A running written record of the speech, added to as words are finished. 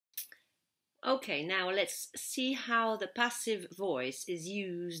Okay, now let's see how the passive voice is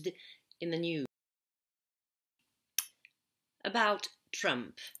used in the news. About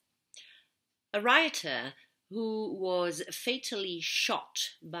Trump. A rioter who was fatally shot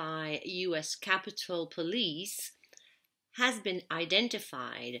by US Capitol Police has been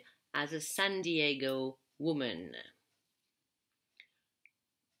identified as a San Diego woman.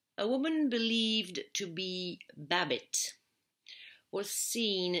 A woman believed to be Babbitt was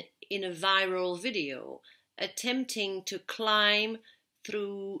seen in a viral video attempting to climb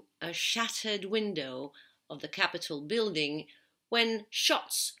through a shattered window of the Capitol building when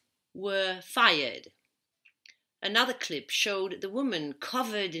shots were fired. Another clip showed the woman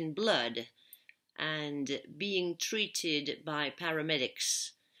covered in blood and being treated by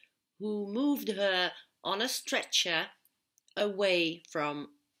paramedics, who moved her on a stretcher away from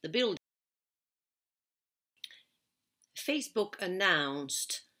the building. Facebook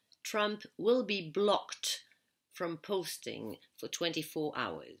announced Trump will be blocked from posting for 24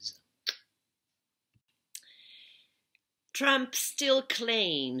 hours. Trump still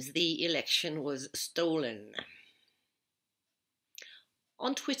claims the election was stolen.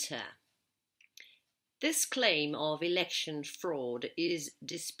 On Twitter, this claim of election fraud is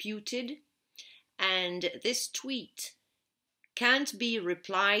disputed, and this tweet can't be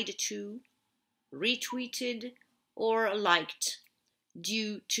replied to, retweeted, or liked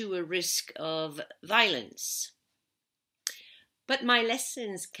due to a risk of violence. But my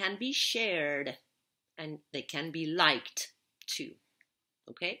lessons can be shared and they can be liked too.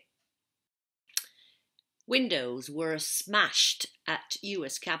 Okay? Windows were smashed at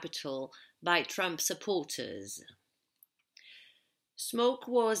US Capitol by Trump supporters. Smoke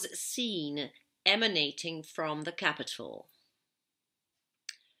was seen emanating from the Capitol.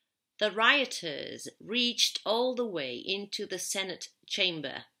 The rioters reached all the way into the Senate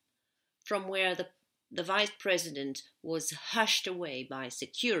chamber, from where the vice president was hushed away by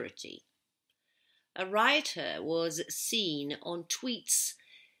security. A rioter was seen on tweets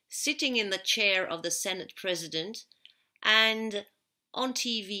sitting in the chair of the Senate president, and on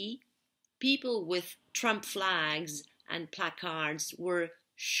TV, people with Trump flags and placards were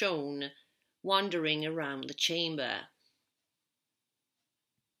shown wandering around the chamber.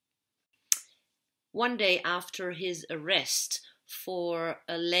 One day after his arrest for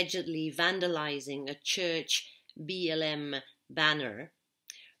allegedly vandalizing a church BLM banner,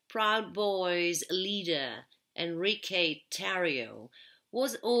 Proud Boys leader Enrique Tarrio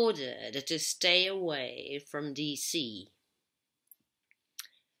was ordered to stay away from DC.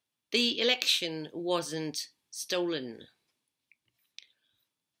 The election wasn't stolen.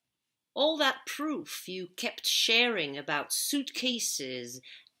 All that proof you kept sharing about suitcases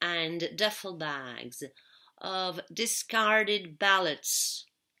and duffel bags of discarded ballots,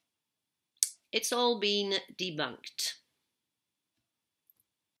 it's all been debunked.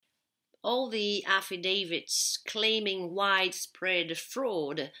 All the affidavits claiming widespread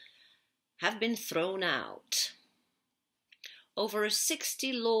fraud have been thrown out. Over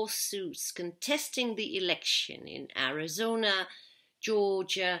 60 lawsuits contesting the election in Arizona,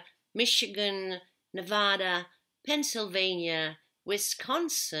 Georgia, Michigan, Nevada, Pennsylvania,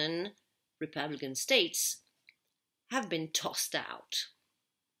 Wisconsin, Republican states, have been tossed out.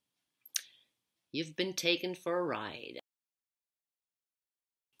 You've been taken for a ride.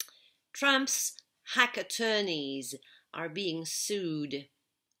 Trump's hack attorneys are being sued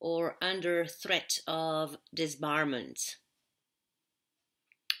or under threat of disbarment.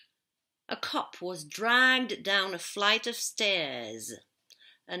 A cop was dragged down a flight of stairs.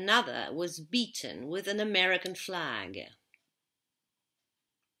 Another was beaten with an American flag.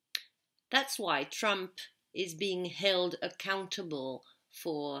 That's why Trump is being held accountable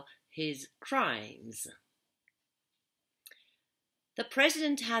for his crimes. The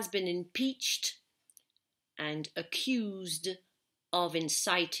president has been impeached and accused of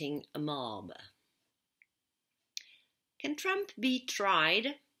inciting a mob. Can Trump be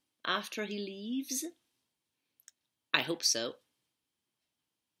tried after he leaves? I hope so.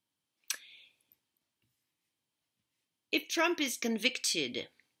 If Trump is convicted,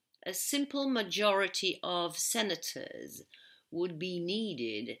 a simple majority of senators would be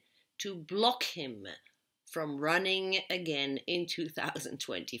needed to block him from running again in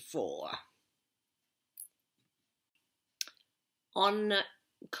 2024. On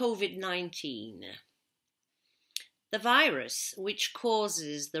COVID-19, the virus which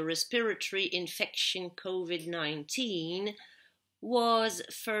causes the respiratory infection COVID-19 was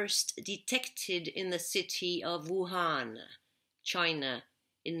first detected in the city of Wuhan, China,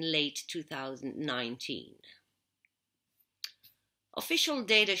 in late 2019. Official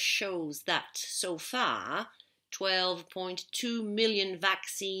data shows that so far 12.2 million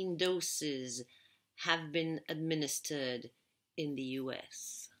vaccine doses have been administered in the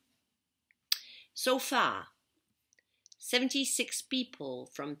US. So far, 76 people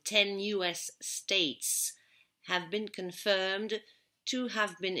from 10 US states have been confirmed to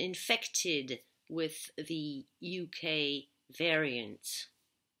have been infected with the UK variant.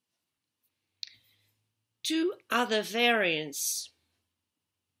 2 other variants,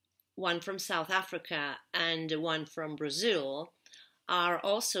 one from South Africa and one from Brazil, are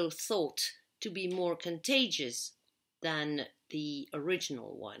also thought to be more contagious than the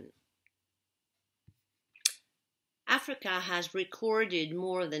original one. Africa has recorded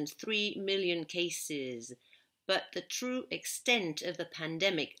more than 3 million cases, but the true extent of the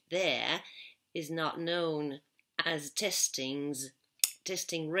pandemic there is not known, as testing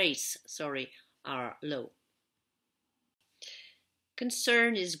rates are low.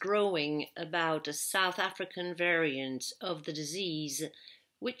 Concern is growing about a South African variant of the disease,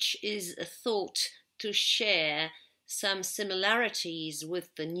 which is thought to share some similarities with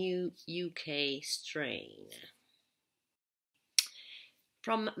the new UK strain.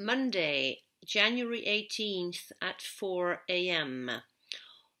 From Monday, January 18th at 4 a.m.,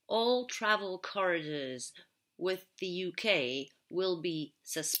 all travel corridors with the UK will be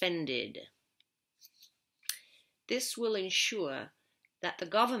suspended. This will ensure that the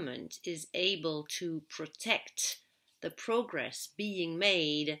government is able to protect the progress being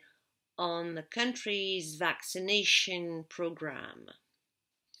made on the country's vaccination program.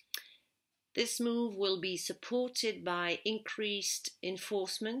 This move will be supported by increased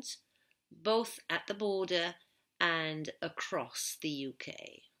enforcement, both at the border and across the UK.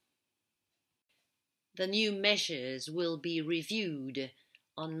 The new measures will be reviewed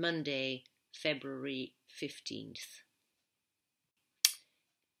on Monday, February 15th.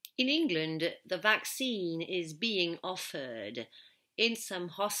 In England, the vaccine is being offered in some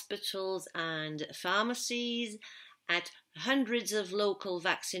hospitals and pharmacies, at hundreds of local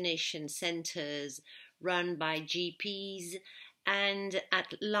vaccination centres run by GPs, and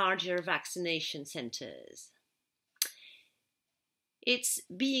at larger vaccination centres. It's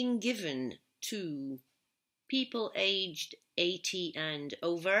being given to people aged 80 and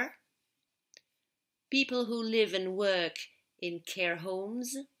over, people who live and work in care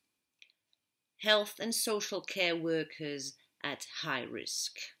homes, health and social care workers at high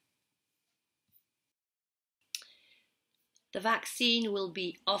risk. The vaccine will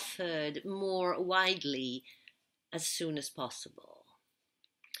be offered more widely as soon as possible.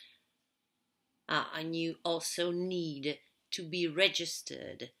 And you also need to be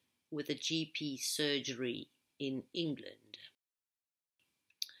registered with a GP surgery in England.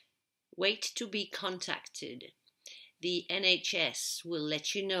 Wait to be contacted. The NHS will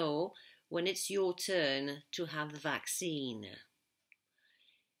let you know when it's your turn to have the vaccine.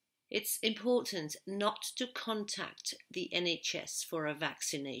 It's important not to contact the NHS for a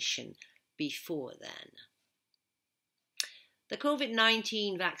vaccination before then. The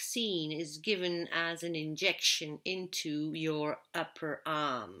COVID-19 vaccine is given as an injection into your upper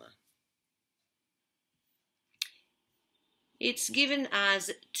arm. It's given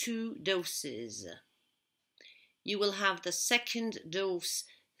as 2 doses. You will have the second dose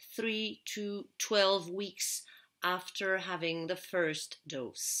 3 to 12 weeks after having the first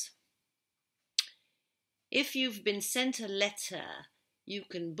dose. If you've been sent a letter, you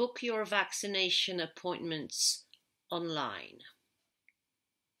can book your vaccination appointments online.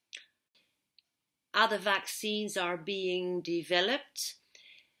 Other vaccines are being developed.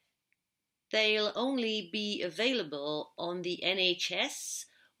 They'll only be available on the NHS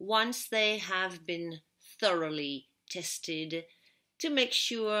once they have been thoroughly tested to make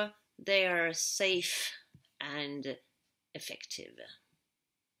sure they are safe and effective.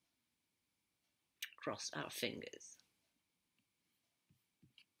 Cross our fingers.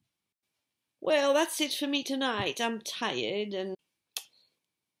 Well, that's it for me tonight. I'm tired, and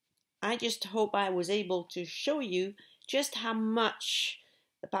I just hope I was able to show you just how much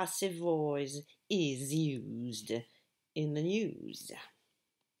the passive voice is used in the news.